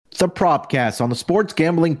The Propcast on the Sports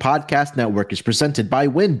Gambling Podcast Network is presented by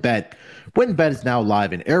WynnBET. WynnBET is now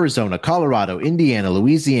live in Arizona, Colorado, Indiana,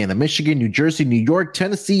 Louisiana, Michigan, New Jersey, New York,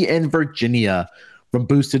 Tennessee, and Virginia. From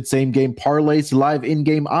boosted same-game parlays to live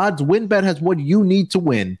in-game odds, WynnBET has what you need to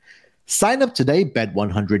win. Sign up today, bet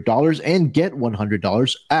 $100, and get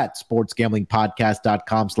 $100 at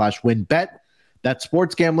sportsgamblingpodcast.com/WynnBET. That's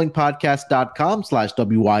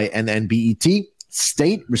sportsgamblingpodcast.com/WYNNBET.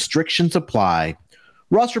 State restrictions apply.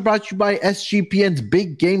 Roster brought to you by SGPN's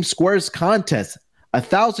Big Game Squares contest.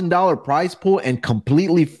 $1,000 prize pool and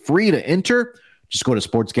completely free to enter. Just go to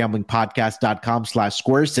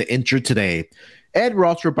sportsgamblingpodcast.com/squares to enter today. And we're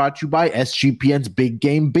also brought to you by SGPN's Big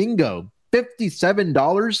Game Bingo.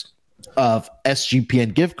 $57 of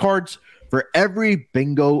SGPN gift cards for every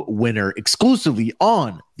bingo winner exclusively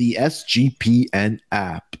on the SGPN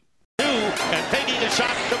app. And taking a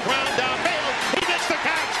shot, the ground downfield. He gets the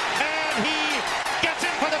catch, and he gets in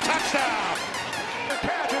for the touchdown. The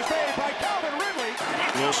catch is made by Calvin Ridley.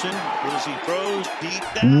 Wilson, as he throws deep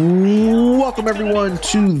down. Welcome, everyone,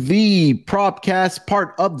 to the Propcast,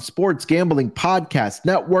 part of the Sports Gambling Podcast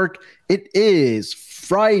Network. It is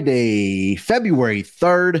Friday, February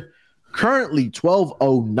 3rd, currently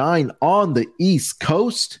 12:09 on the East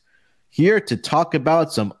Coast. Here to talk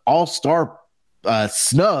about some all-star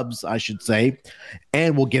snubs, I should say,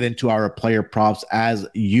 and we'll get into our player props as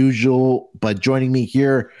usual. But joining me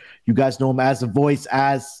here, you guys know him as the voice,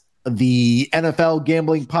 as the NFL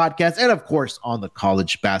Gambling Podcast, and of course on the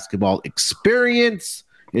College Basketball Experience.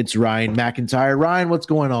 It's Ryan McIntyre. Ryan, what's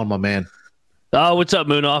going on, my man? Oh, what's up,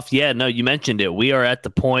 Moonoff? Yeah, no, you mentioned it. We are at the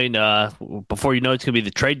point, before you know it's going to be the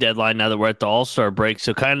trade deadline now that we're at the All-Star break.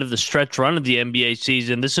 So kind of the stretch run of the NBA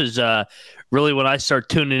season. This is really when I start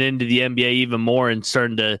tuning into the NBA even more and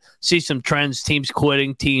starting to see some trends, teams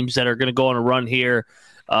quitting, teams that are going to go on a run here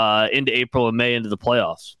into April and May into the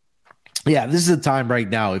playoffs. Yeah, this is the time right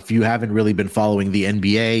now. If you haven't really been following the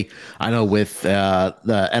NBA, I know with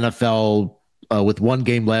the NFL with one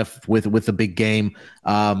game left with the big game,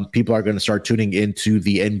 people are going to start tuning into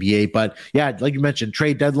the NBA. But yeah, like you mentioned,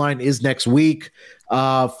 trade deadline is next week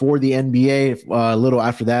for the NBA. A little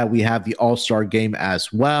after that, we have the All-Star game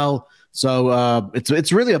as well. So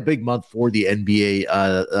it's really a big month for the NBA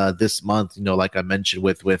this month. You know, like I mentioned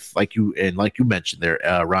with like you mentioned there,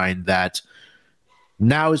 Ryan, that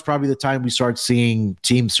now is probably the time we start seeing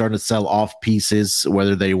teams starting to sell off pieces,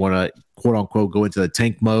 whether they want to quote unquote go into the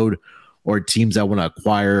tank mode, or teams that want to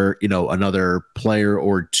acquire, you know, another player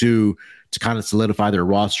or two to kind of solidify their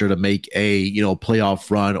roster to make a, you know, playoff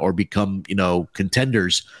run or become, you know,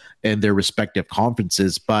 contenders in their respective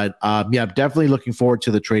conferences. But yeah, I'm definitely looking forward to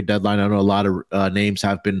the trade deadline. I know a lot of names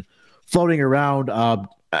have been floating around.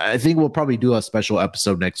 I think we'll probably do a special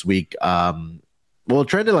episode next week. Well,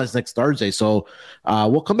 trade deadline is next Thursday, so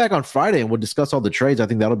we'll come back on Friday and we'll discuss all the trades. I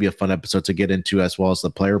think that'll be a fun episode to get into, as well as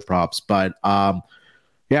the player props. But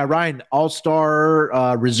yeah, Ryan,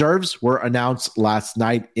 all-star reserves were announced last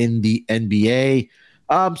night in the NBA.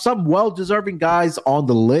 Some well-deserving guys on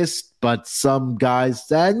the list, but some guys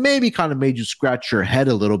that maybe kind of made you scratch your head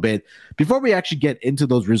a little bit. Before we actually get into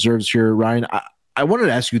those reserves here, Ryan, I wanted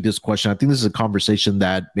to ask you this question. I think this is a conversation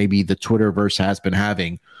that maybe the Twitterverse has been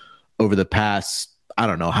having over the past, I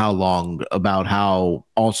don't know how long, about how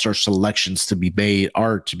all-star selections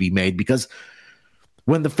are to be made, because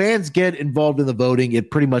when the fans get involved in the voting, it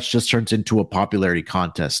pretty much just turns into a popularity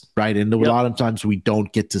contest, right? And a lot of times we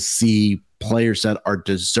don't get to see players that are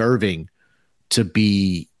deserving to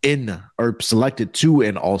be in or selected to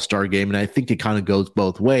an all-star game. And I think it kind of goes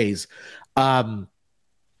both ways. And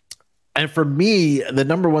for me, the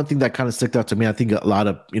number one thing that kind of stuck out to me, I think a lot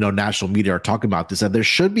of, you know, national media are talking about this, that there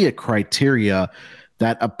should be a criteria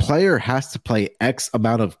that a player has to play X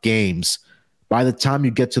amount of games by the time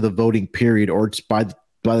you get to the voting period, or just by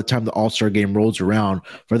the time the All-Star game rolls around,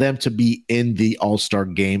 for them to be in the All-Star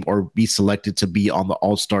game or be selected to be on the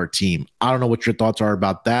All-Star team. I don't know what your thoughts are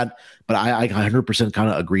about that, but I 100% kind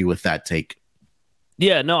of agree with that take.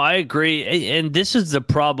 Yeah, no, I agree. And this is the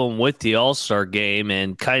problem with the All-Star game,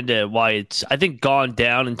 and kind of why it's, I think, gone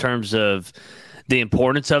down in terms of the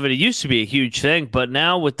importance of it. It used to be a huge thing, but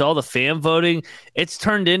now with all the fan voting, it's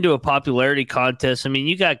turned into a popularity contest. I mean,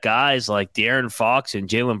 you got guys like De'Aaron Fox and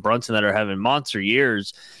Jalen Brunson that are having monster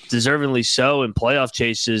years, deservingly so, in playoff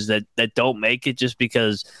chases that don't make it just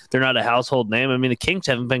because they're not a household name. I mean, the Kings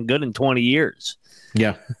haven't been good in 20 years.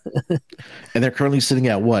 Yeah. And they're currently sitting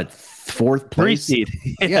at what? Fourth place? 3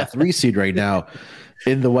 seed. Yeah, 3 seed right now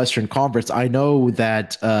in the Western Conference. I know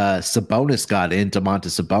that Sabonis got in,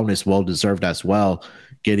 Domantas Sabonis, well-deserved as well.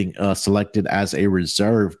 getting selected as a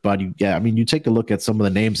reserve. But you take a look at some of the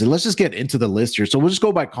names, and let's just get into the list here. So we'll just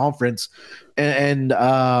go by conference. And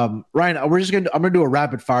Ryan, I'm gonna do a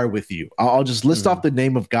rapid fire with you. I'll just list off the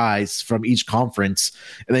name of guys from each conference,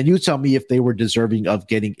 and then you tell me if they were deserving of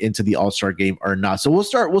getting into the All-Star game or not. So we'll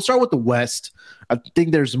start with the West. I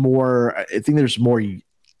think there's more.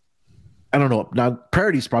 I don't know. Now,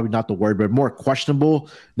 parity is probably not the word, but more questionable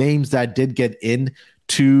names that did get in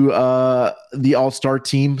to the All-Star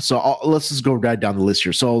team. So let's just go right down the list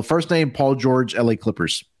here. So first name, Paul George, LA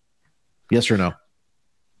Clippers. Yes or no?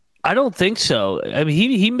 I don't think so. I mean,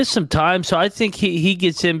 he missed some time, so I think he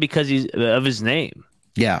gets in because he's of his name.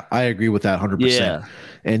 Yeah, I agree with that 100%. Yeah.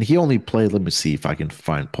 And he only played, let me see if I can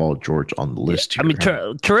find Paul George on the list here. I mean,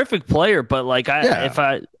 terrific player, but if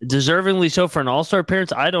I deservingly so for an All-Star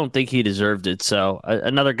appearance, I don't think he deserved it. So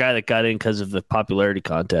another guy that got in because of the popularity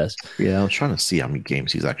contest. Yeah, I was trying to see how many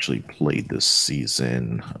games he's actually played this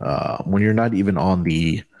season. When you're not even on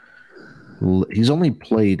the – he's only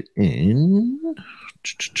played in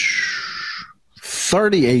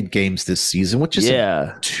 38 games this season, which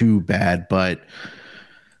isn't too bad, but –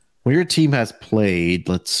 when your team has played,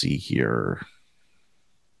 let's see here.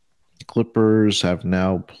 Clippers have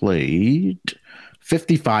now played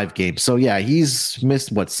 55 games. So, yeah, he's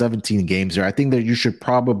missed, 17 games there. I think that you should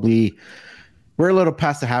probably – we're a little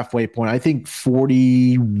past the halfway point. I think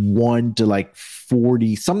 41 to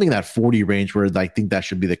 40, something that 40 range where I think that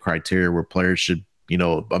should be the criteria where players should,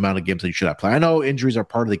 amount of games that you should have played. I know injuries are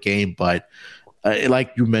part of the game, but –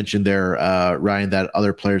 like you mentioned there, Ryan, that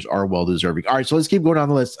other players are well deserving. All right, so let's keep going down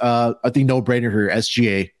the list. I think no brainer here,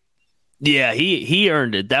 SGA. Yeah, he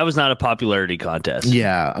earned it. That was not a popularity contest.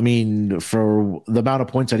 Yeah, I mean, for the amount of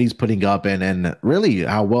points that he's putting up and really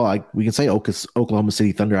how well we can say Oklahoma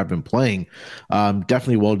City Thunder have been playing,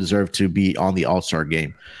 definitely well deserved to be on the All-Star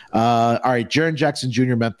game. All right, Jaren Jackson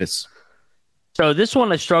Jr., Memphis. So this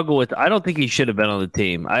one I struggle with. I don't think he should have been on the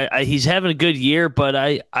team. He's having a good year, but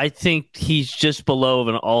I think he's just below of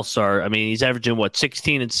an all-star. I mean, he's averaging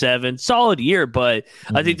 16 and 7, solid year, but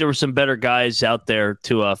I think there were some better guys out there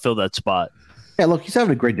to fill that spot. Yeah, look, he's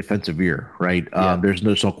having a great defensive year, right? Yeah. There's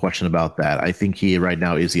no question about that. I think he right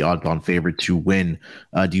now is the odd-on favorite to win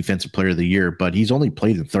Defensive Player of the Year, but he's only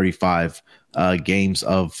played in 35 games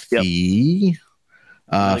of the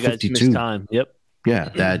 52 time. Yep. Yeah,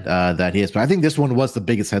 that he is. But I think this one was the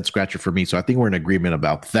biggest head scratcher for me. So I think we're in agreement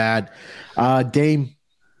about that. Dame.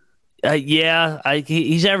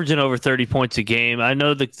 He's averaging over 30 points a game. I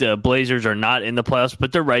know the Blazers are not in the playoffs,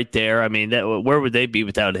 but they're right there. I mean, where would they be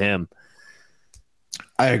without him?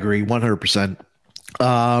 I agree 100%.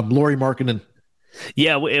 Lauri Markkanen.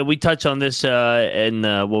 Yeah, we touched on this in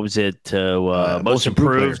what was it? Most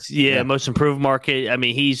improved. Yeah, most improved market. I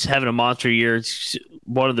mean, he's having a monster year. It's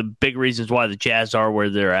one of the big reasons why the Jazz are where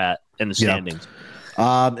they're at in the standings.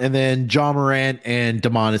 And then Ja Morant and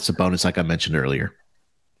Domantas Sabonis, like I mentioned earlier.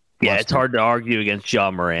 Yeah, it's hard to argue against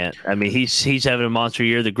Ja Morant. I mean, he's having a monster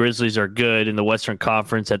year. The Grizzlies are good in the Western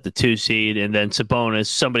Conference at the 2 seed, and then Sabonis,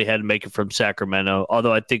 somebody had to make it from Sacramento,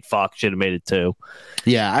 although I think Fox should have made it too.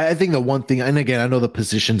 Yeah, I think the one thing, and again, I know the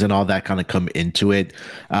positions and all that kind of come into it,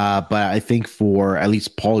 but I think for at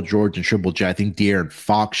least Paul George and Triple J, I think De'Aaron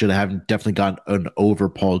Fox should have definitely gotten over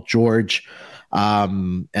Paul George.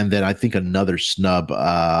 And then I think another snub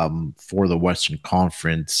for the Western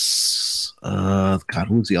Conference. God,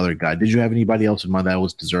 who's the other guy? Did you have anybody else in mind that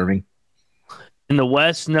was deserving? In the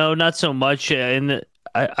West, no, not so much. I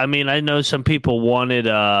mean, I know some people wanted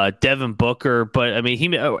Devin Booker, but I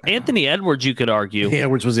mean, Anthony Edwards, you could argue.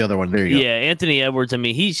 Edwards was the other one. There you go. Yeah, Anthony Edwards. I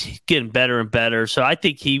mean, he's getting better and better. So I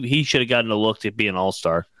think he should have gotten a look to be an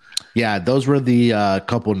all-star. Yeah, those were the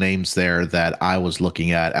couple names there that I was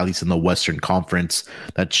looking at least in the Western Conference,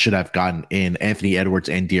 that should have gotten in. Anthony Edwards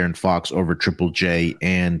and De'Aaron Fox over Triple J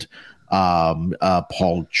and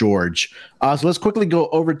Paul George. So let's quickly go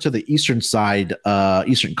over to the Eastern side,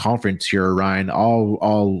 Eastern Conference here, Ryan.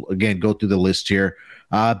 I'll again go through the list here.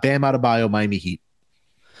 Bam Adebayo, Miami Heat.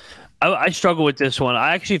 I struggle with this one.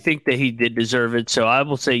 I actually think that he did deserve it, so I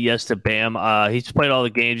will say yes to Bam. He's played all the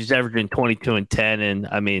games. He's averaging 22 and 10, and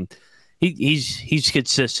I mean, he's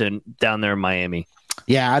consistent down there in Miami.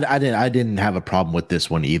 Yeah, I didn't have a problem with this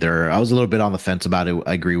one either. I was a little bit on the fence about it.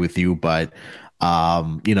 I agree with you, but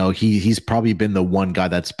he's probably been the one guy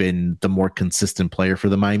that's been the more consistent player for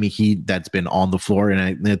the Miami Heat that's been on the floor. And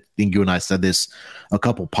I think you and I said this a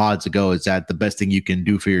couple pods ago, is that the best thing you can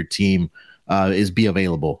do for your team is be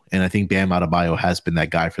available. And I think Bam Adebayo has been that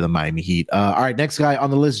guy for the Miami Heat. All right, next guy on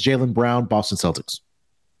the list, Jaylen Brown, Boston Celtics.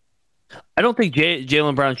 I don't think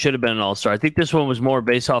Jaylen Brown should have been an All-Star. I think this one was more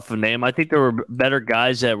based off of name. I think there were better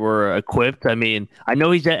guys that were equipped. I mean, I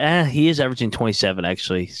know he is averaging 27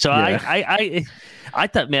 actually. So yeah. I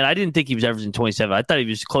thought, man, I didn't think he was averaging 27. I thought he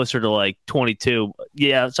was closer to like 22.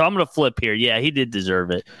 Yeah, so I'm going to flip here. Yeah, he did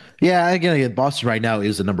deserve it. Yeah, again, Boston right now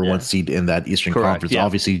is the number one seed in that Eastern Conference. Yeah.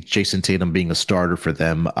 Obviously, Jason Tatum being a starter for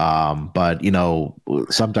them. But,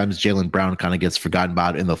 sometimes Jaylen Brown kind of gets forgotten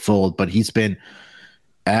about in the fold, but he's been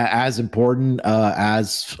as important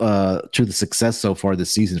as to the success so far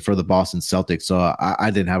this season for the Boston Celtics. So I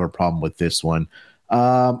didn't have a problem with this one.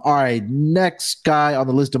 All right, next guy on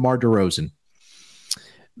the list, DeMar DeRozan.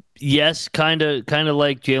 Yes, kind of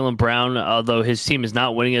like Jaylen Brown, although his team is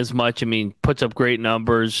not winning as much. I mean, puts up great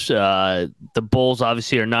numbers. The Bulls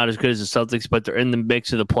obviously are not as good as the Celtics, but they're in the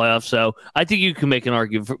mix of the playoffs. So I think you can make an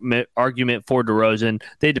argument for DeRozan.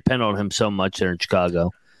 They depend on him so much there in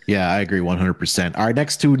Chicago. Yeah, I agree 100%. Our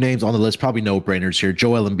next two names on the list, probably no-brainers here,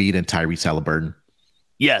 Joel Embiid and Tyrese Halliburton.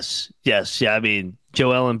 Yes. Yeah, I mean,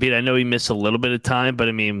 Joel Embiid, I know he missed a little bit of time, but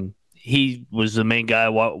I mean, he was the main guy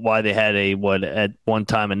why they had at one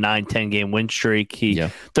time a 9-10 game win streak.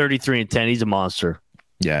 33-10. He's a monster.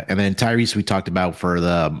 Yeah, and then Tyrese we talked about for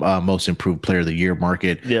the most improved player of the year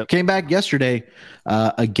market. Yep. Came back yesterday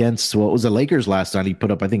against what was the Lakers last night. He put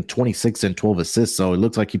up I think 26 and 12 assists. So it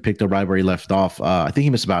looks like he picked up right where he left off. I think he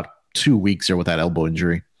missed about 2 weeks here with that elbow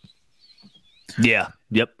injury. Yeah.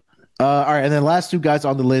 Yep. All right, and then last two guys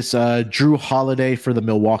on the list, Drew Holiday for the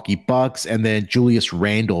Milwaukee Bucks, and then Julius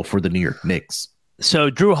Randle for the New York Knicks. So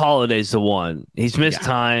Drew Holiday's the one. He's missed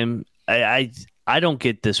time. I don't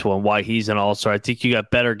get this one, why he's an all-star. I think you got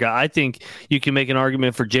better guy. I think you can make an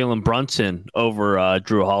argument for Jalen Brunson over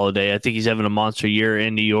Drew Holiday. I think he's having a monster year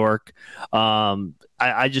in New York.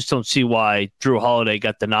 I just don't see why Drew Holiday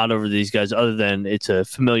got the nod over these guys other than it's a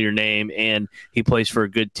familiar name and he plays for a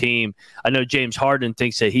good team. I know James Harden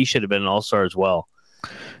thinks that he should have been an all-star as well.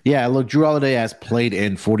 Yeah, look, Drew Holiday has played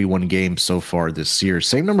in 41 games so far this year.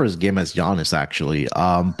 Same number as game as Giannis, actually.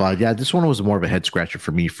 But yeah, this one was more of a head scratcher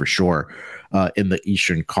for me for sure in the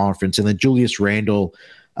Eastern Conference. And then Julius Randle,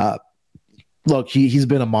 look, he's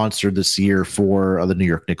been a monster this year for the New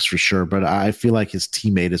York Knicks for sure, but I feel like his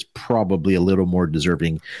teammate is probably a little more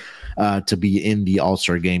deserving to be in the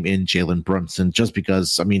All-Star game in Jalen Brunson, just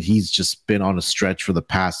because, I mean, he's just been on a stretch for the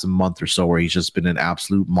past month or so where he's just been an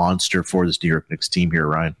absolute monster for this New York Knicks team here,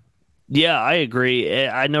 Ryan. Yeah, I agree.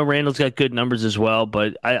 I know Randall's got good numbers as well,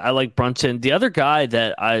 but I like Brunson. The other guy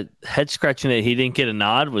that I head scratching that he didn't get a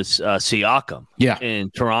nod was Siakam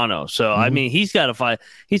in Toronto. So, I mean, he's got a five.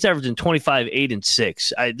 He's averaging 25, 8, and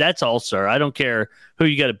 6. That's all-star. I don't care who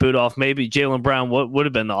you got to boot off. Maybe Jaylen Brown would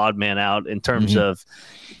have been the odd man out in terms of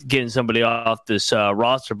getting somebody off this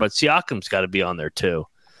roster, but Siakam's got to be on there too.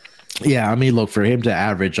 Yeah, I mean, look, for him to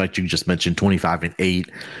average, like you just mentioned, 25 and 8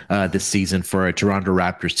 this season for a Toronto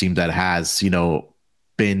Raptors team that has,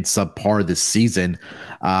 been subpar this season,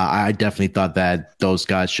 I definitely thought that those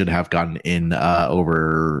guys should have gotten in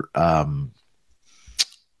over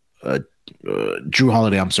Drew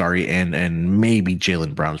Holiday, and maybe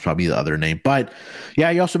Jaylen Brown is probably the other name. But yeah,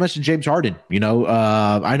 you also mentioned James Harden.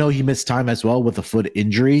 I know he missed time as well with a foot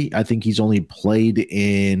injury. I think he's only played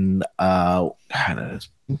in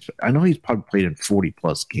I know he's probably played in 40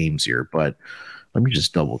 plus games here, but let me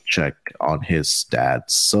just double check on his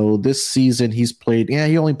stats. So this season he's played,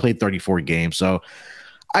 he only played 34 games. So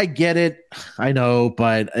I get it. I know.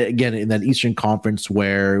 But again, in that Eastern Conference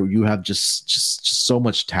where you have just so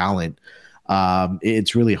much talent,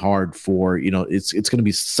 it's really hard for, it's going to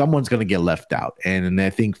be, someone's going to get left out. And I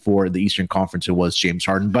think for the Eastern Conference, it was James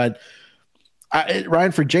Harden. But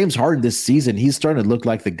Ryan, for James Harden this season, he's starting to look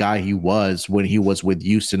like the guy he was when he was with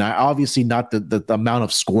Houston. Obviously not the amount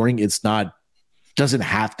of scoring. Doesn't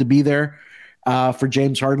have to be there for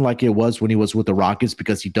James Harden like it was when he was with the Rockets,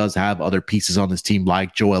 because he does have other pieces on his team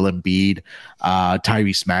like Joel Embiid,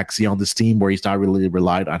 Tyrese Maxey on this team, where he's not really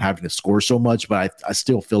relied on having to score so much. But I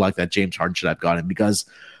still feel like that James Harden should have gotten, because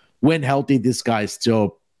when healthy, this guy is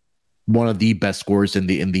still one of the best scorers in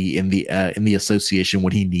the association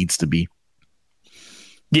when he needs to be.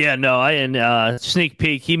 Yeah, no, and sneak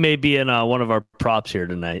peek, he may be in one of our props here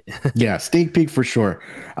tonight. Yeah, sneak peek for sure.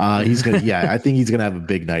 He's gonna, I think he's gonna have a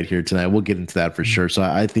big night here tonight. We'll get into that for sure. So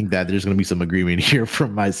I think that there's gonna be some agreement here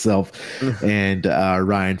from myself and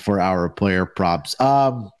Ryan for our player props.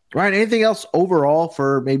 Ryan, anything else overall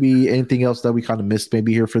for maybe anything else that we kind of missed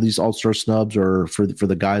maybe here for these All-Star snubs or for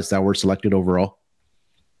the guys that were selected overall?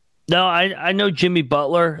 No, I know Jimmy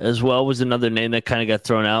Butler as well was another name that kind of got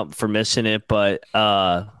thrown out for missing it, but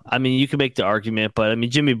I mean, you can make the argument, but I mean,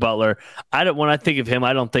 Jimmy Butler, when I think of him,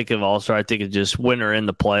 I don't think of All-Star. I think of just winner in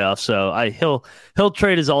the playoffs. So he'll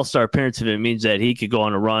trade his All-Star appearance if it means that he could go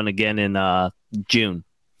on a run again in June.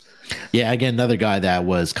 Yeah, again, another guy that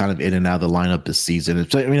was kind of in and out of the lineup this season.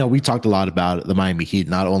 So, we talked a lot about the Miami Heat,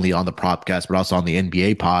 not only on the Propcast, but also on the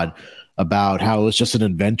NBA pod, about how it was just an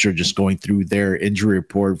adventure just going through their injury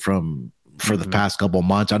report for the past couple of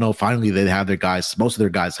months. I know finally they have most of their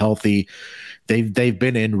guys healthy. They've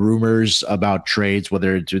been in rumors about trades,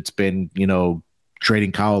 whether it's been,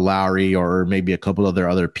 trading Kyle Lowry or maybe a couple of their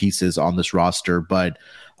other pieces on this roster. But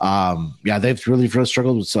they've really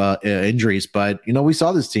struggled with injuries. But, we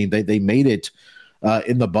saw this team. They made it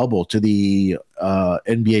in the bubble to the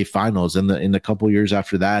NBA finals, and in the couple of years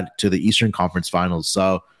after that to the Eastern Conference finals.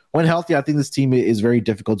 So when healthy, I think this team is very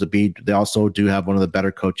difficult to beat. They also do have one of the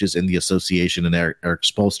better coaches in the association in Eric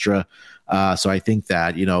Spoelstra. So I think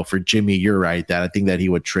that, for Jimmy, you're right, that I think that he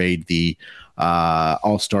would trade the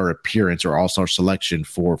All-Star appearance or All-Star selection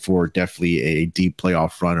for definitely a deep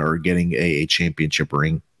playoff run or getting a championship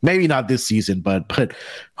ring. Maybe not this season, but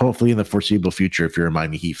hopefully in the foreseeable future if you're a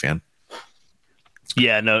Miami Heat fan.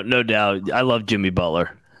 Yeah, no doubt. I love Jimmy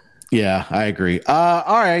Butler. Yeah, I agree.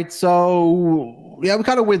 All right, so we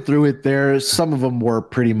kind of went through it there. Some of them were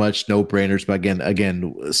pretty much no-brainers, but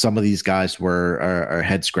again, some of these guys are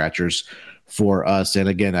head scratchers for us. And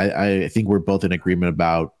again, I think we're both in agreement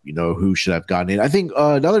about who should have gotten in. I think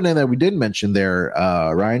another name that we didn't mention there,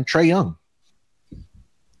 Ryan, Trae Young.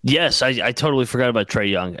 Yes, I totally forgot about Trae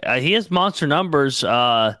Young. He has monster numbers.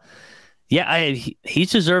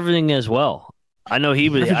 He's deserving as well. I know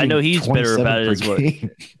he's bitter about it as well.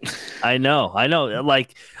 I know.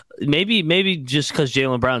 Like maybe just because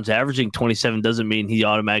Jaylen Brown's averaging 27 doesn't mean he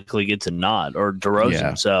automatically gets a nod, or DeRozan.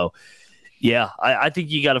 Yeah. So I think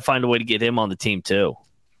you got to find a way to get him on the team too.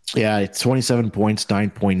 Yeah, it's 27 points,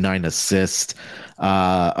 9.9 assists.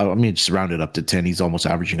 Just round it up to 10. He's almost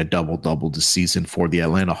averaging a double-double this season for the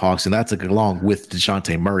Atlanta Hawks, and that's along with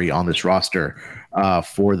DeJounte Murray on this roster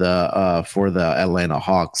for the Atlanta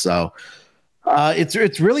Hawks. So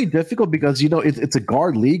it's really difficult because it's a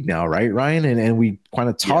guard league now, right, Ryan? And we kind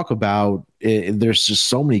of talk about it, there's just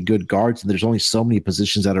so many good guards, and there's only so many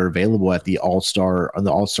positions that are available at the All-Star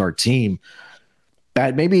team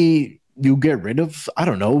that maybe you get rid of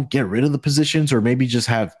the positions, or maybe just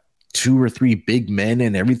have 2 or 3 big men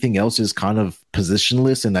and everything else is kind of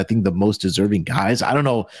positionless. And I think the most deserving guys, I don't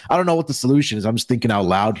know what the solution is. I'm just thinking out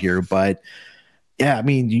loud here, but yeah, I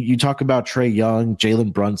mean, you talk about Trae Young,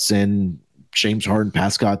 Jalen Brunson, James Harden,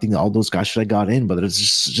 Pascal. I think all those guys should have got in, but there's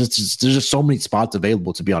just so many spots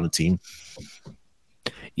available to be on a team.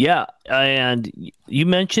 Yeah, and you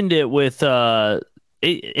mentioned it with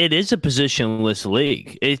it is a positionless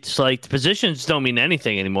league. It's like the positions don't mean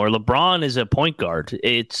anything anymore. LeBron is a point guard.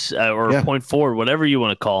 It's a point forward, whatever you want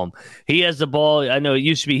to call him. He has the ball. I know it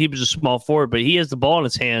used to be he was a small forward, but he has the ball in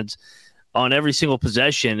his hands on every single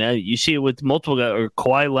possession. You see it with multiple guys, or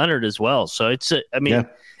Kawhi Leonard as well. So it's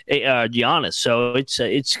Giannis. So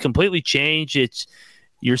it's completely changed. It's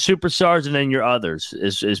your superstars and then your others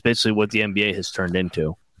is basically what the NBA has turned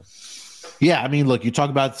into. Yeah, I mean, look, you talk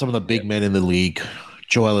about some of the big men in the league.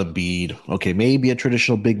 Joel Embiid, okay, maybe a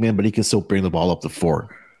traditional big man, but he can still bring the ball up the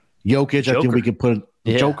 4. Jokic, I think we can put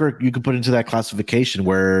Joker. You can put into that classification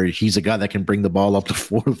where he's a guy that can bring the ball up the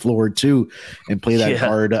floor too, and play that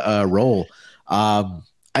hard role.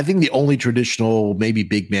 I think the only traditional, maybe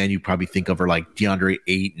big man you probably think of are like DeAndre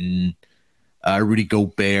Ayton, Rudy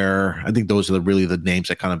Gobert. I think those are really the names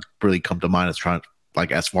that kind of really come to mind as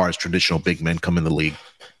far as traditional big men come in the league.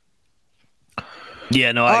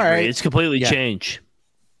 Yeah, no, I agree. Right. It's completely changed.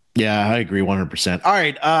 Yeah, I agree 100%. All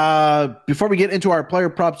right. Before we get into our player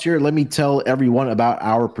props here, let me tell everyone about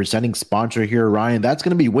our presenting sponsor here, Ryan. That's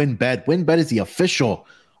going to be WynnBET. WynnBET is the official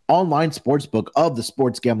online sportsbook of the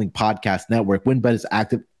Sports Gambling Podcast Network. WynnBET is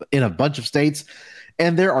active in a bunch of states,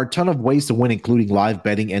 and there are a ton of ways to win, including live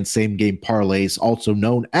betting and same-game parlays, also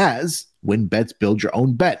known as WynnBET's Build Your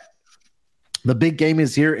Own Bet. The big game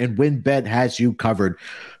is here, and WynnBET has you covered.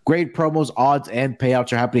 Great promos, odds, and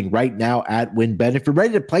payouts are happening right now at WynnBET. If you're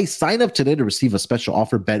ready to play, sign up today to receive a special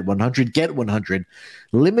offer. Bet 100, get 100.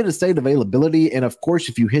 Limited state availability. And, of course,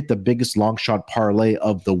 if you hit the biggest long shot parlay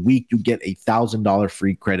of the week, you get $1,000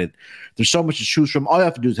 free credit. There's so much to choose from. All you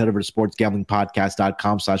have to do is head over to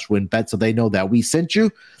sportsgamblingpodcast.com/WynnBET so they know that we sent you.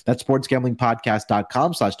 That's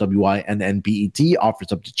sportsgamblingpodcast.com/WYNNBET.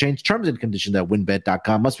 Offers up to change. Terms and conditions at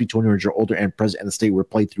WynnBET.com. Must be 21 years or older and present in the state where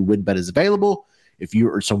playthrough WynnBET is available. If you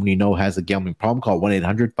or someone you know has a gambling problem, call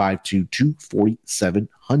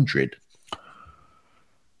 1-800-522-4700.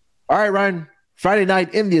 All right, Ryan. Friday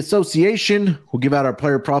night in the association. We'll give out our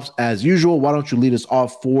player props as usual. Why don't you lead us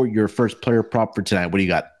off for your first player prop for tonight? What do you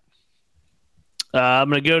got? I'm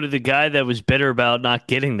going to go to the guy that was bitter about not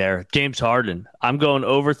getting there, James Harden. I'm going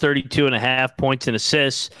over 32.5 points and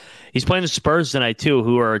assists. He's playing the Spurs tonight, too,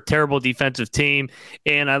 who are a terrible defensive team.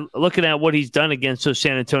 And I'm looking at what he's done against those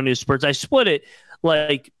San Antonio Spurs. I split it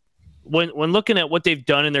like when looking at what they've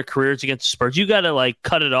done in their careers against the Spurs, you got to like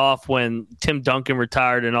cut it off when Tim Duncan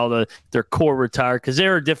retired and all their core retired, because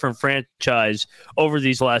they're a different franchise over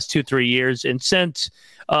these last 2-3 years. And since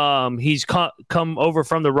he's come over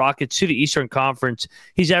from the Rockets to the Eastern Conference,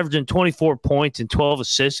 he's averaging 24 points and 12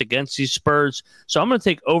 assists against these Spurs. So I'm going to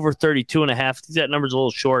take over 32.5. I think that number's a little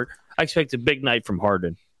short. I expect a big night from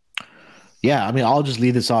Harden. Yeah, I mean, I'll just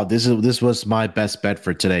lead this off. This was my best bet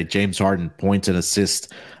for today. James Harden, points and assists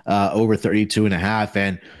over 32.5.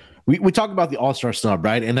 And we talked about the All-Star snub,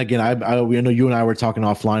 right? And again, I know you and I were talking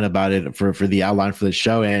offline about it for the outline for the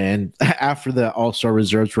show. And after the All-Star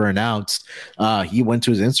reserves were announced, he went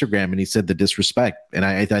to his Instagram and he said the disrespect. And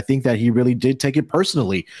I think that he really did take it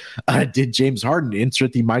personally. Did James Harden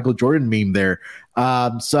insert the Michael Jordan meme there?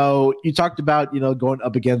 So you talked about, going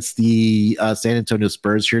up against the San Antonio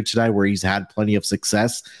Spurs here tonight, where he's had plenty of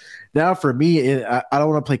success. Now, for me, I don't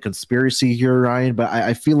want to play conspiracy here, Ryan, but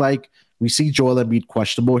I feel like we see Joel Embiid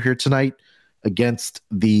questionable here tonight against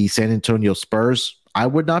the San Antonio Spurs. I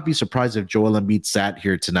would not be surprised if Joel Embiid sat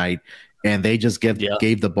here tonight and they just gave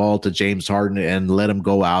the ball to James Harden and let him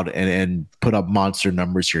go out and put up monster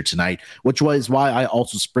numbers here tonight, which was why I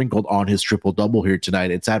also sprinkled on his triple-double here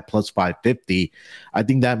tonight. It's at plus 550. I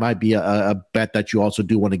think that might be a bet that you also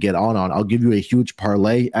do want to get on. I'll give you a huge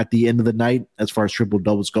parlay at the end of the night as far as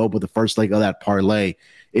triple-doubles go, but the first leg of that parlay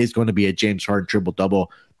is going to be a James Harden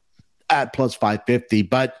triple-double at plus 550.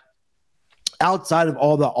 But outside of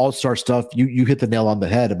all the all-star stuff, you hit the nail on the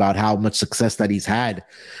head about how much success that he's had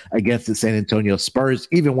against the San Antonio Spurs.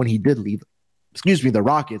 Even when he did leave, the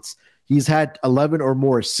Rockets, he's had 11 or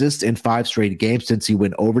more assists in 5 straight games since he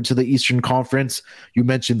went over to the Eastern Conference. You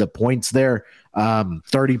mentioned the points there,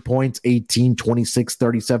 30 points, 18, 26,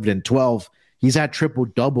 37, and 12. He's had triple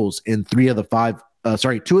doubles in 2 of the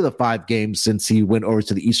 5 games since he went over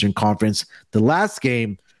to the Eastern Conference. The last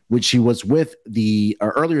game, which he was with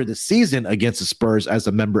earlier this season against the Spurs as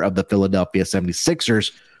a member of the Philadelphia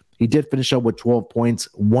 76ers, he did finish up with 12 points,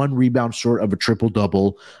 1 rebound short of a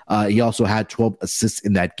triple-double. He also had 12 assists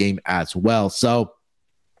in that game as well. So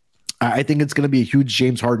I think it's going to be a huge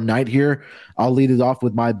James Harden night here. I'll lead it off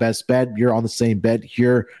with my best bet. You're on the same bet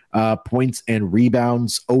here. Points and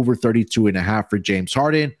rebounds over 32.5 for James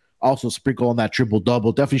Harden. Also sprinkle on that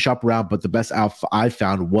triple-double. Definitely shop around, but the best alpha I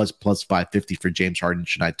found was plus 550 for James Harden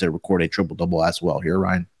tonight to record a triple-double as well here,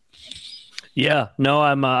 Ryan. Yeah, no,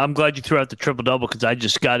 I'm glad you threw out the triple-double because I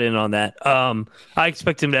just got in on that. I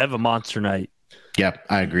expect him to have a monster night. Yeah,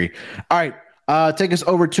 I agree. All right, take us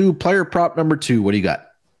over to player prop number 2. What do you got?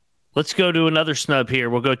 Let's go to another snub here.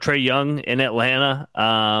 We'll go Trae Young in Atlanta,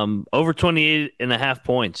 over 28.5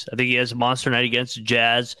 points. I think he has a monster night against the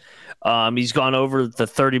Jazz. He's gone over the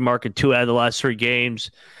 30 mark in 2 out of the last 3 games.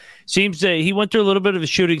 Seems that he went through a little bit of a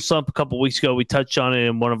shooting slump a couple weeks ago. We touched on it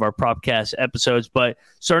in one of our Propcast episodes, but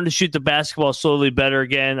starting to shoot the basketball slowly better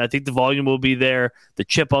again. I think the volume will be there, the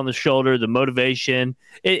chip on the shoulder, the motivation.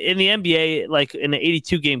 In the NBA, like in the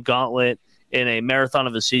 82-game gauntlet, in a marathon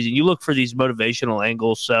of a season, you look for these motivational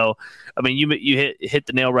angles. So, I mean, you hit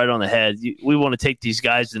the nail right on the head. We want to take these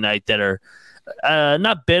guys tonight that are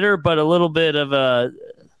not bitter, but a little bit of a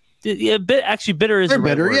bitter is they're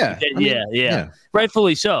bitter, yeah.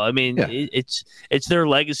 Rightfully so. I mean, it's their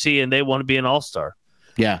legacy, and they want to be an all-star.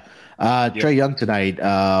 Yeah. Trae Young tonight,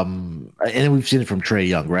 and we've seen it from Trae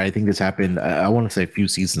Young, right? I think this happened, I want to say a few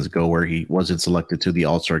seasons ago, where he wasn't selected to the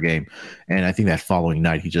All-Star game, and I think that following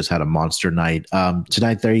night he just had a monster night.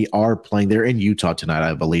 Tonight they are playing. They're in Utah tonight,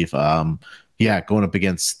 I believe. Going up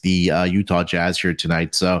against the Utah Jazz here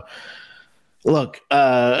tonight. So, look,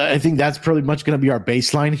 I think that's pretty much going to be our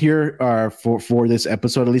baseline here for this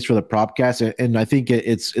episode, at least for the Propcast. And I think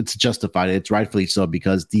it's justified. It's rightfully so,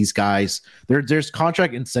 because these guys, there's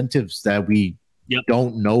contract incentives that we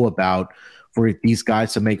don't know about for these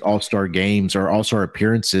guys to make all-star games or all-star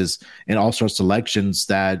appearances and all-star selections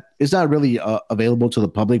that is not really available to the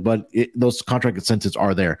public, but those contract incentives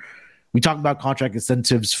are there. We talk about contract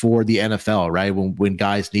incentives for the NFL, right? When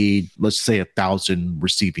guys need, let's say, 1,000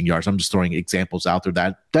 receiving yards. I'm just throwing examples out there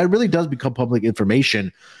that really does become public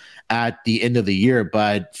information at the end of the year.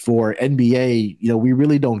 But for NBA, we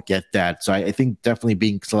really don't get that. So I think definitely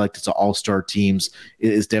being selected to all-star teams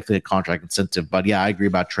is definitely a contract incentive. But yeah, I agree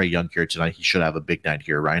about Trae Young here tonight. He should have a big night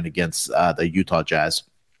here, Ryan, against the Utah Jazz.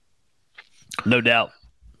 No doubt.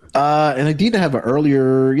 And I did have an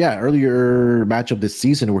earlier matchup this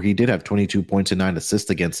season where he did have 22 points and 9 assists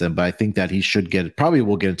against them. But I think that he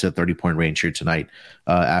will get into the 30-point range here tonight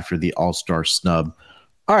after the All-Star snub.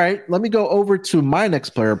 All right, let me go over to my next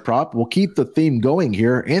player prop. We'll keep the theme going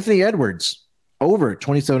here. Anthony Edwards, over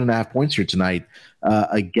 27.5 points here tonight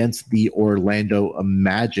against the Orlando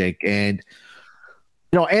Magic. And,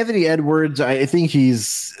 Anthony Edwards, I think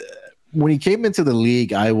when he came into the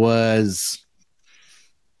league, I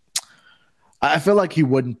feel like he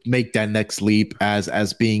wouldn't make that next leap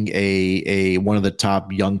as being a one of the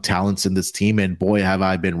top young talents in this team, and boy, have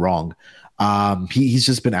I been wrong. He's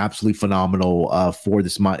just been absolutely phenomenal for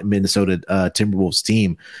this Minnesota Timberwolves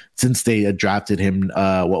team since they drafted him.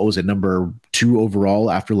 Number 2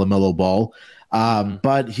 overall after LaMelo Ball.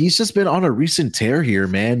 But he's just been on a recent tear here,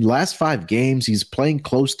 man. Last 5 games, he's playing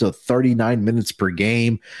close to 39 minutes per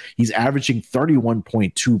game. He's averaging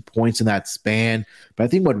 31.2 points in that span. But I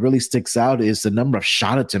think what really sticks out is the number of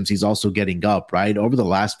shot attempts he's also getting up, right? Over the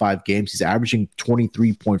last 5 games, he's averaging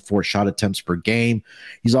 23.4 shot attempts per game.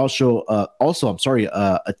 He's also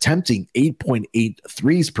attempting 8.8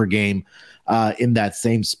 threes per game in that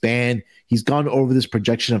same span. He's gone over this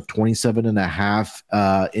projection of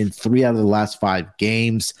 27.5 in 3 out of the last 5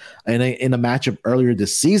 games. And in a matchup earlier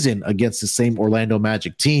this season against the same Orlando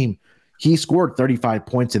Magic team, he scored 35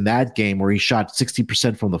 points in that game where he shot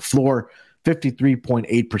 60% from the floor,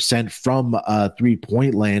 53.8% from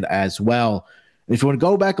three-point land as well. And if you want to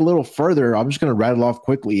go back a little further, I'm just going to rattle off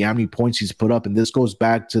quickly how many points he's put up. And this goes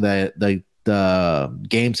back to the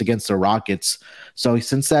games against the Rockets. So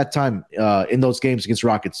since that time, in those games against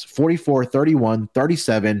Rockets, 44, 31,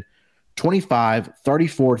 37, 25,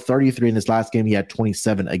 34, 33. In his last game, he had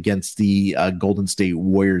 27 against the Golden State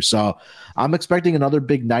Warriors. So I'm expecting another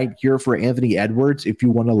big night here for Anthony Edwards. If you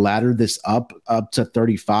want to ladder this up to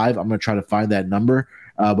 35, I'm going to try to find that number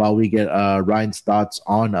while we get Ryan's thoughts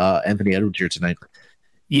on Anthony Edwards here tonight.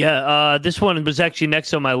 Yeah, this one was actually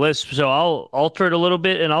next on my list, so I'll alter it a little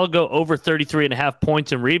bit, and I'll go over 33.5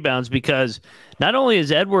 points and rebounds because not only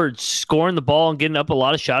is Edwards scoring the ball and getting up a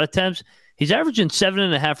lot of shot attempts, he's averaging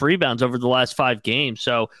 7.5 rebounds over the last 5 games.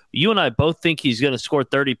 So you and I both think he's going to score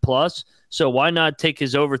 30+, so why not take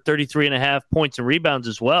his over 33.5 points and rebounds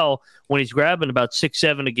as well when he's grabbing about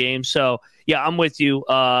 6-7 a game? So, yeah, I'm with you.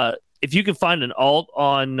 If you can find an alt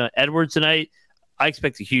on Edwards tonight, I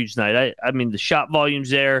expect a huge night. I mean, the shot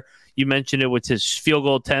volume's there. You mentioned it with his field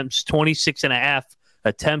goal attempts, 26.5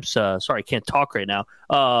 attempts. Sorry, I can't talk right now.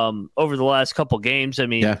 Over the last couple games, I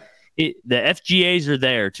mean, the FGAs are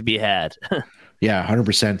there to be had. Yeah,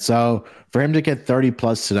 100%. So for him to get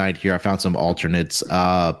 30+ tonight here, I found some alternates.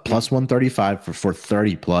 Plus 135 for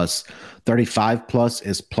 30+. 35+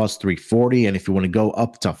 is plus 340. And if you want to go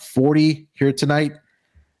up to 40 here tonight,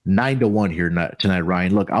 9-1 here tonight,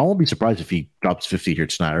 Ryan. Look, I won't be surprised if he drops 50 here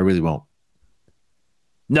tonight. I really won't.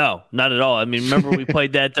 No, not at all. I mean, remember we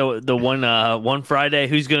played that the one Friday.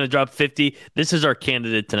 Who's going to drop 50? This is our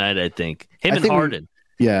candidate tonight, I think. Him and Harden.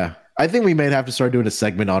 I think we may have to start doing a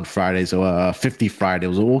segment on Fridays, so 50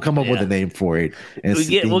 Fridays. We'll come up with a name for it. And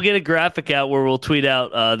we'll get a graphic out where we'll tweet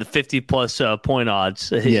out the 50+ point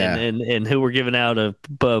odds. And who we're giving out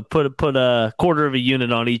put a quarter of a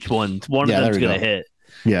unit on each one. One of them's going to hit.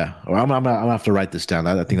 Yeah, well, I'm gonna have to write this down.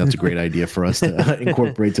 I think that's a great idea for us to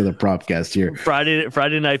incorporate to the Propcast here.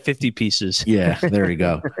 Friday night 50 pieces. Yeah, there we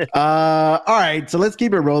go. All right, so let's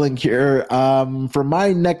keep it rolling here. For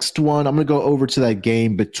my next one, I'm gonna go over to that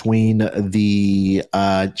game between the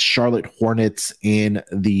Charlotte Hornets and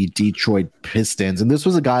the Detroit Pistons, and this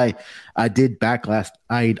was a guy I did back last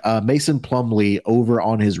night. Mason Plumlee over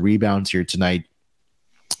on his rebounds here tonight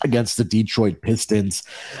against the Detroit Pistons.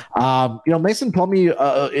 Mason Plumlee,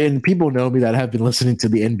 and people know me that have been listening to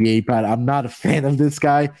the NBA pod. I'm not a fan of this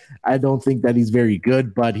guy. I don't think that he's very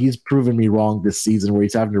good, but he's proven me wrong this season where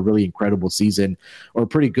he's having a really incredible season or a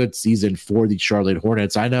pretty good season for the Charlotte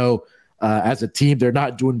Hornets. I know as a team, they're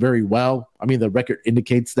not doing very well. I mean, the record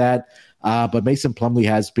indicates that, but Mason Plumlee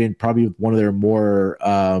has been probably one of their more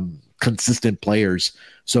consistent players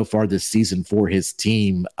so far this season for his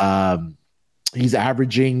team. He's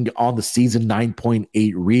averaging on the season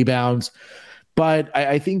 9.8 rebounds. But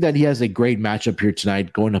I think that he has a great matchup here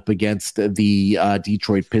tonight going up against the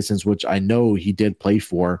Detroit Pistons, which I know he did play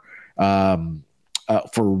for one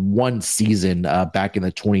season back in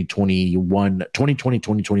the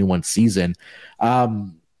 2020-2021 season.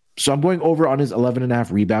 So I'm going over on his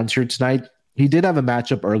 11.5 rebounds here tonight. He did have a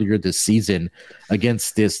matchup earlier this season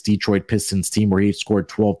against this Detroit Pistons team where he scored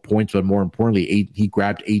 12 points, but more importantly, he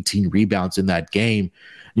grabbed 18 rebounds in that game.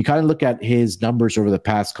 You kind of look at his numbers over the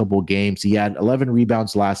past couple of games. He had 11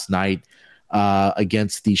 rebounds last night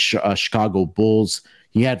against the Chicago Bulls.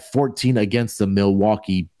 He had 14 against the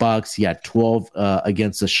Milwaukee Bucks. He had 12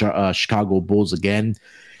 against the Chicago Bulls again.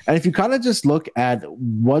 And if you kind of just look at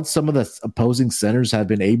what some of the opposing centers have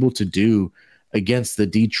been able to do against the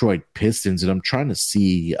Detroit Pistons, and I'm trying to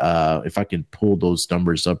see if I can pull those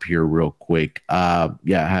numbers up here real quick. Yeah,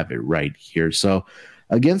 I have it right here. So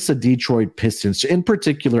against the Detroit Pistons, in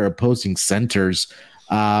particular opposing centers,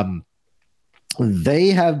 they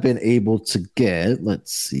have been able to get,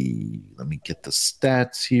 let's see, let me get the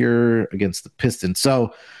stats here against the Pistons.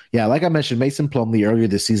 So, yeah, like I mentioned, Mason Plumlee earlier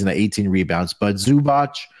this season at 18 rebounds, but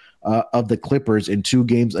Zubac of the Clippers in 2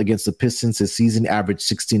 games against the Pistons this season averaged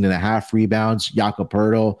 16.5 rebounds. Jakob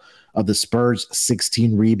Poeltl of the Spurs,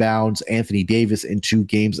 16 rebounds. Anthony Davis in 2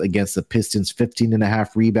 games against the Pistons,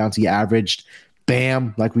 15.5 rebounds he averaged.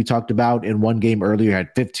 Bam, like we talked about in 1 game earlier, had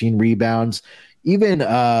 15 rebounds. Even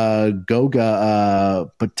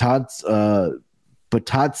Goga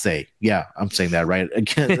Patatse, yeah, I'm saying that right.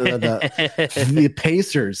 Again, the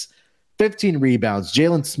Pacers, 15 rebounds.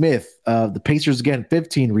 Jalen Smith, the Pacers again,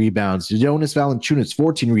 15 rebounds. Jonas Valanciunas,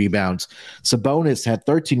 14 rebounds. Sabonis had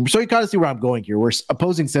 13. So you kind of see where I'm going here, where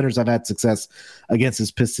opposing centers have had success against this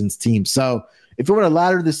Pistons team. So if we were to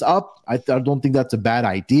ladder this up, I don't think that's a bad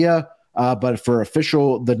idea. But for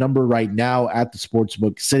official, the number right now at the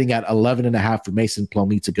sportsbook sitting at 11.5 for Mason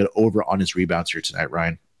Plumlee to get over on his rebounds here tonight,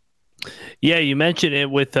 Ryan. Yeah, you mentioned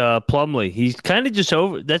it with Plumlee. He's kind of just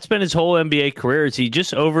over. That's been his whole NBA career. Is he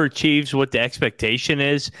just overachieves what the expectation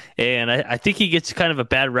is, and I think he gets kind of a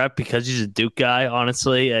bad rep because he's a Duke guy,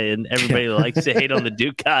 honestly, and everybody likes to hate on the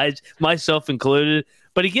Duke guys, myself included.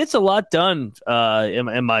 But he gets a lot done,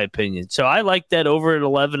 in my opinion. So I like that over at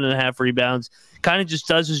 11.5 rebounds. Kind of just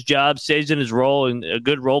does his job, stays in his role, and a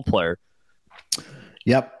good role player.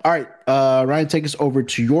 Yep. All right, Ryan, take us over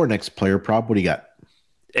to your next player prop. What do you got?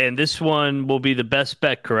 And this one will be the best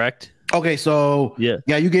bet, correct? Okay, so yeah,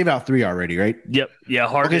 you gave out 3 already, right? Yep. Yeah,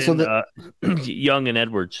 Harden, okay, so Young, and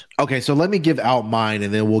Edwards. Okay, so let me give out mine,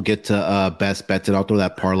 and then we'll get to best bets, and I'll throw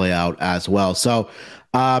that parlay out as well. So,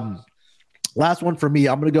 last one for me,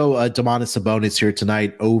 I'm going to go Domantas Sabonis here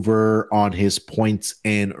tonight over on his points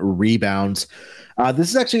and rebounds.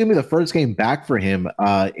 This is actually going to be the first game back for him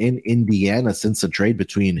in Indiana since the trade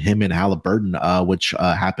between him and Halliburton, which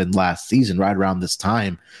happened last season right around this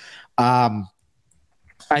time. I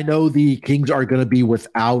know the Kings are going to be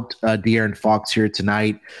without De'Aaron Fox here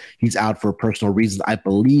tonight. He's out for personal reasons. I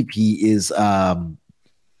believe he is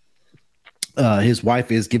his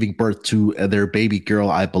wife is giving birth to their baby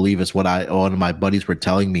girl, I believe is what one of my buddies were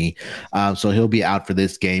telling me. So he'll be out for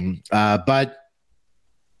this game. But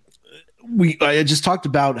I just talked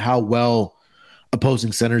about how well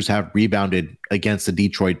opposing centers have rebounded against the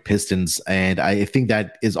Detroit Pistons. And I think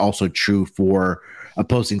that is also true for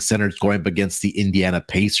opposing centers going up against the Indiana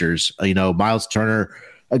Pacers. Miles Turner,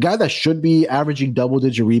 a guy that should be averaging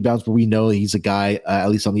double-digit rebounds, but we know he's a guy,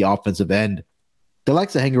 at least on the offensive end, that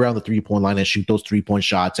likes to hang around the three-point line and shoot those three-point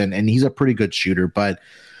shots, and he's a pretty good shooter. But,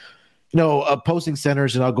 opposing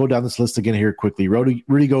centers, and I'll go down this list again here quickly.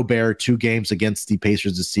 Rudy Gobert, 2 games against the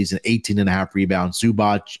Pacers this season, 18.5 rebounds.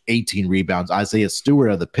 Zubac, 18 rebounds. Isaiah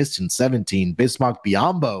Stewart of the Pistons, 17. Bismack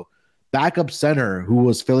Biyombo, backup center who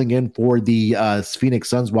was filling in for the Phoenix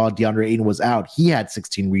Suns while DeAndre Ayton was out. He had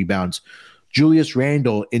 16 rebounds. Julius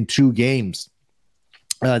Randle in 2 games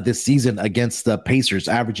this season against the Pacers,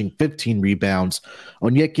 averaging 15 rebounds.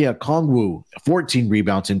 Onyeka Okongwu, 14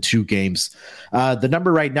 rebounds in 2 games. The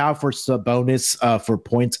number right now for Sabonis for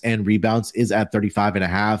points and rebounds is at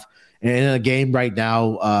 35.5. And in a game right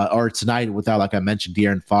now, or tonight, without, like I mentioned,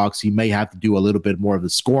 De'Aaron Fox, he may have to do a little bit more of the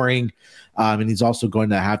scoring. And he's also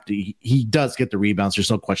going to have to, he does get the rebounds.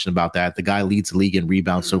 There's no question about that. The guy leads the league in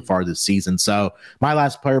rebounds so far this season. So my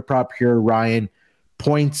last player prop here, Ryan,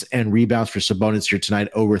 points and rebounds for Sabonis here tonight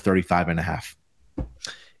over 35.5.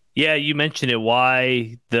 Yeah, you mentioned it.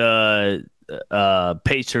 Why the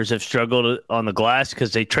Pacers have struggled on the glass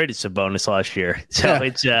because they traded Sabonis last year. So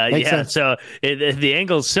it's sense. So the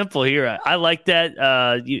angle is simple here. I like that.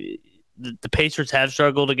 The Pacers have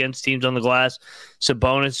struggled against teams on the glass.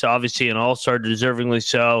 Sabonis, obviously an all-star, deservingly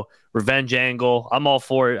so. Revenge angle. I'm all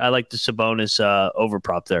for it. I like the Sabonis over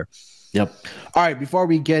prop there. Yep. All right. Before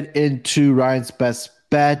we get into Ryan's best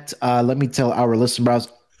bet, let me tell our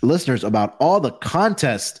listeners about all the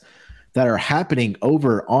contests that are happening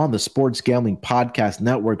over on the Sports Gambling Podcast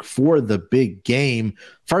Network for the big game.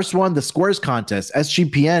 First one, the Squares contest.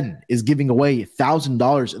 SGPN is giving away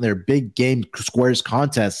 $1,000 in their big game Squares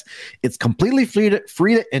contest. It's completely free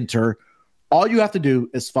to enter. All you have to do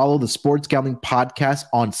is follow the Sports Gambling Podcast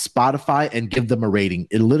on Spotify and give them a rating.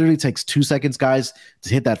 It literally takes 2 seconds, guys, to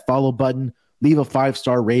hit that follow button. Leave a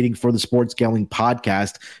 5-star rating for the Sports Gambling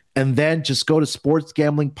Podcast, and then just go to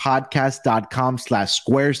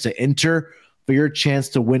sportsgamblingpodcast.com/squares to enter for your chance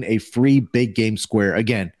to win a free big game square.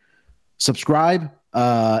 Again, subscribe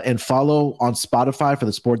and follow on Spotify for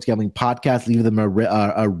the Sports Gambling Podcast. Leave them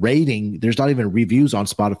a rating. There's not even reviews on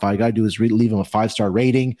Spotify. All you got to do is leave them a 5-star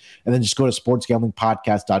rating, and then just go to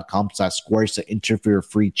sportsgamblingpodcast.com/squares to enter for your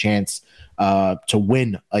free chance to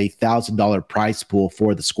win a $1,000 prize pool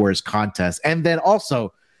for the Squares contest. And then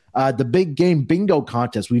also the big game bingo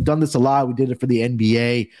contest. We've done this a lot. We did it for the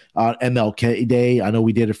NBA MLK Day. I know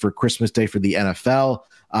we did it for Christmas Day for the NFL.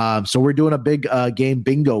 So we're doing a big game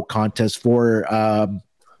bingo contest for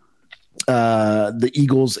the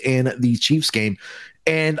Eagles and the Chiefs game.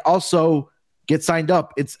 And also get signed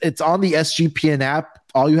up. It's on the SGPN app.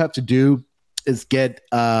 All you have to do is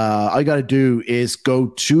all you got to do is go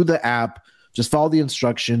to the app. Just follow the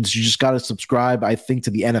instructions. You just got to subscribe, I think, to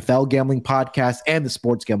the NFL Gambling Podcast and the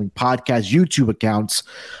Sports Gambling Podcast YouTube accounts.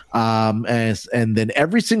 And then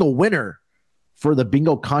every single winner for the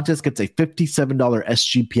bingo contest gets a $57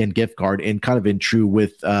 SGPN gift card, and kind of in true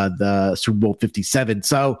with the Super Bowl 57.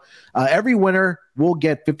 So every winner will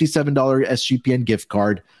get $57 SGPN gift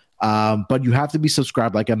card. But you have to be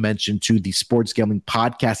subscribed, like I mentioned, to the Sports Gambling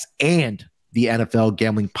Podcast and the NFL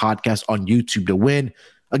Gambling Podcast on YouTube to win.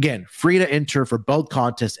 Again, free to enter for both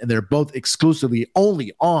contests, and they're both exclusively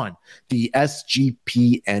only on the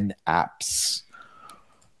SGPN apps.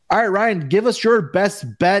 All right, Ryan, give us your best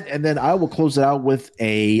bet, and then I will close it out with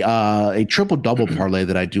a triple-double parlay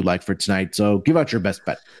that I do like for tonight. So give out your best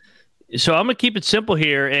bet. So I'm going to keep it simple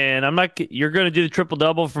here, and you're going to do the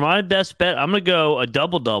triple-double. For my best bet, I'm going to go a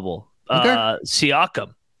double-double. Okay.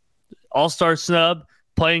 Siakam, all-star snub,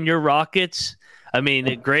 playing your Rockets. I mean,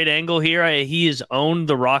 a great angle here. He has owned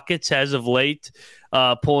the Rockets as of late,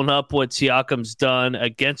 pulling up what Siakam's done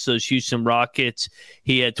against those Houston Rockets.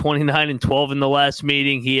 He had 29 and 12 in the last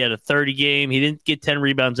meeting. He had a 30 game. He didn't get 10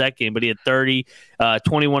 rebounds that game, but he had 30,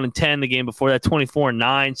 21 and 10 the game before that, 24 and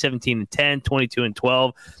 9, 17 and 10, 22 and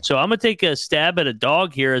 12. So I'm going to take a stab at a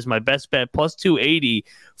dog here as my best bet, plus 280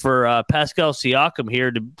 for Pascal Siakam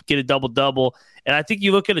here to get a double-double. And I think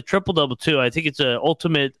you look at a triple-double, too. I think it's an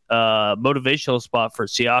ultimate motivational spot for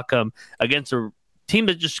Siakam against a team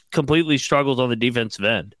that just completely struggles on the defensive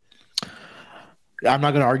end. I'm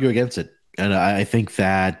not going to argue against it. And I think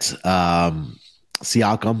that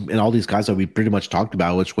Siakam and all these guys that we pretty much talked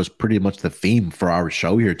about, which was pretty much the theme for our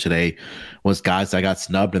show here today, was guys that got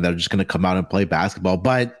snubbed and that are just going to come out and play basketball.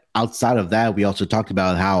 But outside of that, we also talked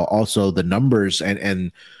about how also the numbers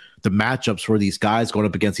and the matchups for these guys going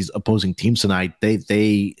up against these opposing teams tonight,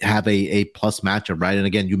 they have a plus matchup, right? And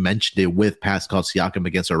again, you mentioned it with Pascal Siakam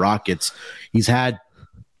against the Rockets. He's had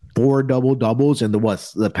 4 double-doubles in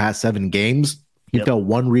the past 7 games. He fell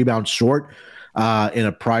 1 rebound short in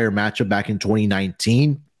a prior matchup back in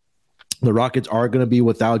 2019. The Rockets are going to be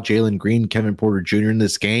without Jalen Green, Kevin Porter Jr. in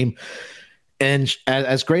this game. And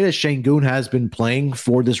as great as Şengün has been playing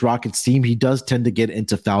for this Rockets team, he does tend to get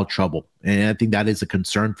into foul trouble, and I think that is a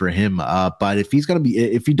concern for him. But if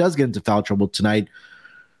he does get into foul trouble tonight,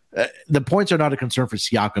 the points are not a concern for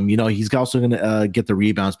Siakam. You know, he's also going to get the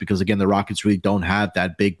rebounds because again, the Rockets really don't have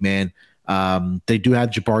that big man. They do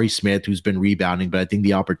have Jabari Smith, who's been rebounding, but I think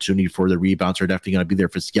the opportunity for the rebounds are definitely going to be there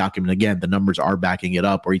for Siakam. And again, the numbers are backing it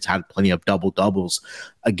up, where he's had plenty of double doubles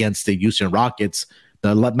against the Houston Rockets.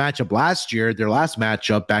 The matchup last year, their last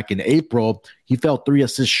matchup back in April, he fell 3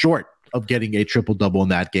 assists short of getting a triple-double in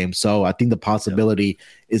that game. So I think the possibility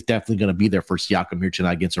is definitely going to be there for Siakam here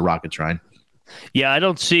tonight against the Rockets, Ryan. Yeah, I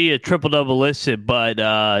don't see a triple-double listed, but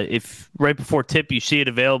if right before tip you see it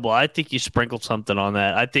available, I think you sprinkle something on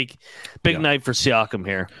that. I think big night for Siakam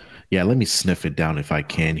here. Yeah, let me sniff it down if I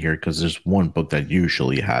can here, because there's one book that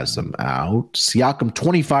usually has them out. Siakam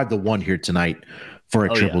 25-1 here tonight for a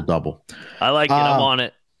triple-double. I like it. I'm on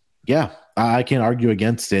it. Yeah, I can't argue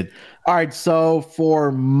against it. All right, so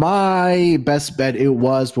for my best bet, it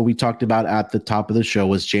was what we talked about at the top of the show,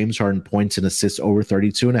 was James Harden points and assists over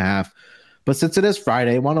 32.5. But since it is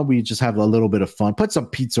Friday, why don't we just have a little bit of fun? Put some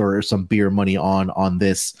pizza or some beer money on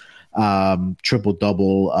this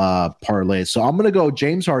triple-double parlay. So I'm going to go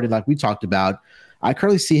James Harden, like we talked about. I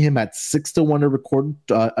currently see him at 6-1 to record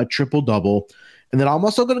a triple-double. And then I'm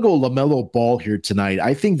also going to go LaMelo Ball here tonight.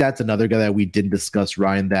 I think that's another guy that we didn't discuss,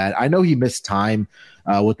 Ryan, that I know he missed time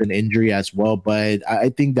with an injury as well, but I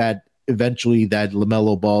think that eventually that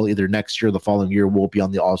LaMelo Ball, either next year or the following year, will be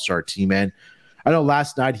on the All-Star team. And I know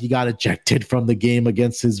last night he got ejected from the game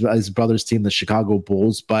against his brother's team, the Chicago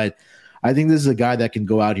Bulls, but I think this is a guy that can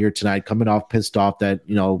go out here tonight coming off pissed off that,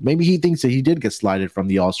 maybe he thinks that he did get slided from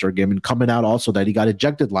the All-Star game, and coming out also that he got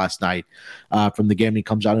ejected last night from the game, and he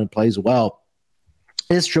comes out and plays well.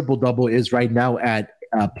 His triple-double is right now at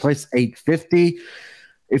plus 850.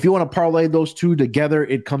 If you want to parlay those two together,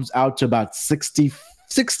 it comes out to about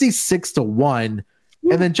 66 to 1.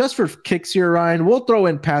 And then just for kicks here, Ryan, we'll throw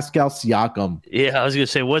in Pascal Siakam. Yeah, I was going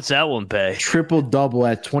to say, what's that one pay? Triple-double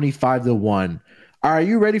at 25 to 1. Are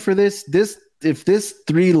you ready for this? If this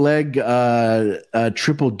three-leg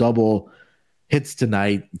triple-double hits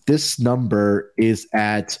tonight, this number is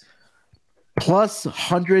at plus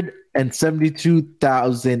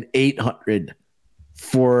 172,800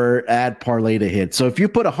 for ad parlay to hit. So if you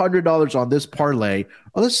put $100 on this parlay,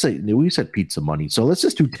 let's say we said pizza money, so let's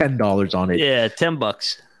just do $10 on it. Yeah, $10.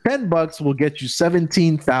 $10 will get you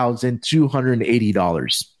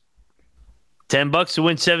 $17,280. $10 to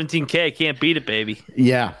win $17K. I can't beat it, baby.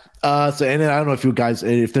 Yeah. And then I don't know if you guys,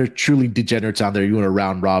 if they're truly degenerates out there, you want to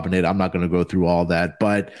round robin it. I'm not going to go through all that,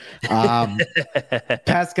 but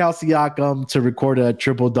Pascal Siakam to record a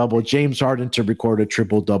triple double, James Harden to record a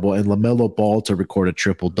triple double, and LaMelo Ball to record a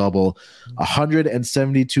triple double.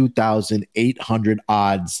 172,800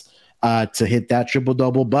 odds to hit that triple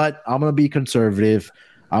double. But I'm going to be conservative.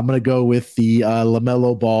 I'm going to go with the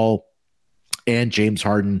LaMelo Ball and James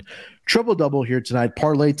Harden triple-double here tonight,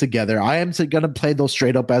 parlay together. I am going to play those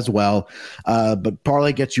straight up as well, but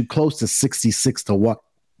parlay gets you close to 66 to 1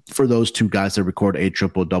 for those two guys that record a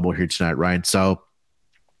triple-double here tonight, Ryan. So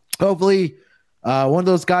hopefully one of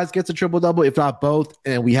those guys gets a triple-double, if not both,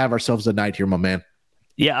 and we have ourselves a night here, my man.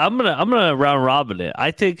 Yeah, I'm gonna round robin it.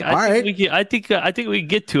 I think we can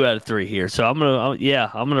get 2 out of 3 here. So I'm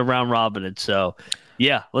gonna round robin it. So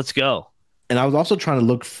yeah, let's go. And I was also trying to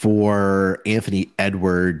look for Anthony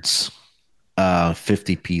Edwards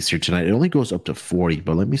 50 piece here tonight. It only goes up to 40,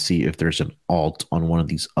 but let me see if there's an alt on one of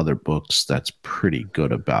these other books that's pretty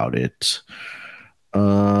good about it.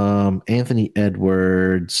 Anthony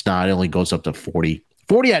Edwards, it only goes up to 40.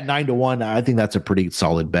 40 at 9 to 1. I think that's a pretty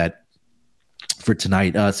solid bet for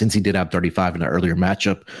tonight, since he did have 35 in an earlier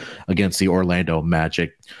matchup against the Orlando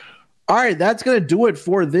Magic. All right, that's going to do it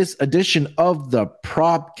for this edition of the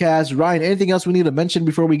Propcast. Ryan, anything else we need to mention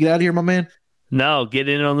before we get out of here, my man? No, get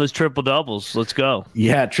in on those triple doubles. Let's go.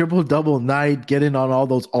 Yeah, triple double night. Get in on all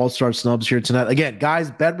those all-star snubs here tonight. Again,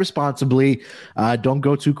 guys, bet responsibly. Don't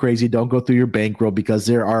go too crazy. Don't go through your bankroll, because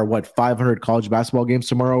there are, 500 college basketball games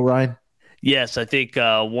tomorrow, Ryan? Yes, I think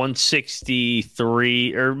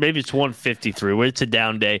 163, or maybe it's 153. Where it's a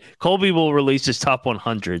down day. Colby will release his top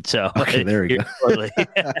 100. So okay, there we go.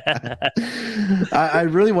 I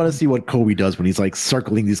really want to see what Colby does when he's like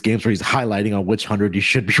circling these games, where he's highlighting on which 100 you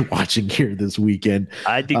should be watching here this weekend.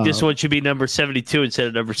 I think this one should be number 72 instead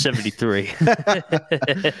of number 73.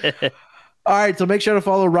 All right, so make sure to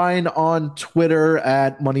follow Ryan on Twitter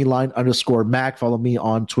at Moneyline_Mac. Follow me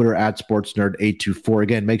on Twitter at SportsNerd824.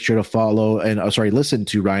 Again, make sure to follow and listen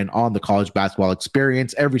to Ryan on the College Basketball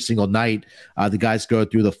Experience every single night. The guys go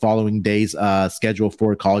through the following day's schedule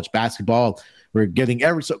for college basketball. We're getting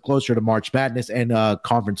ever so closer to March Madness and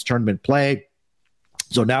conference tournament play.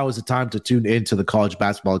 So now is the time to tune into the College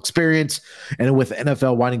Basketball Experience. And with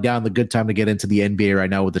NFL winding down, the good time to get into the NBA right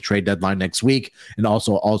now with the trade deadline next week and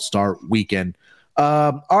also All-Star Weekend.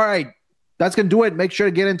 All right, that's going to do it. Make sure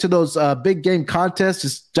to get into those big game contests.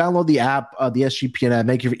 Just download the app, the SGPN app.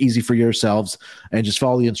 Make it easy for yourselves and just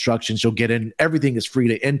follow the instructions. You'll get in. Everything is free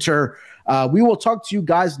to enter. We will talk to you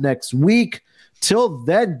guys next week. Till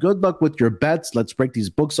then, good luck with your bets. Let's break these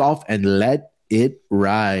books off and let it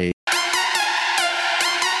ride.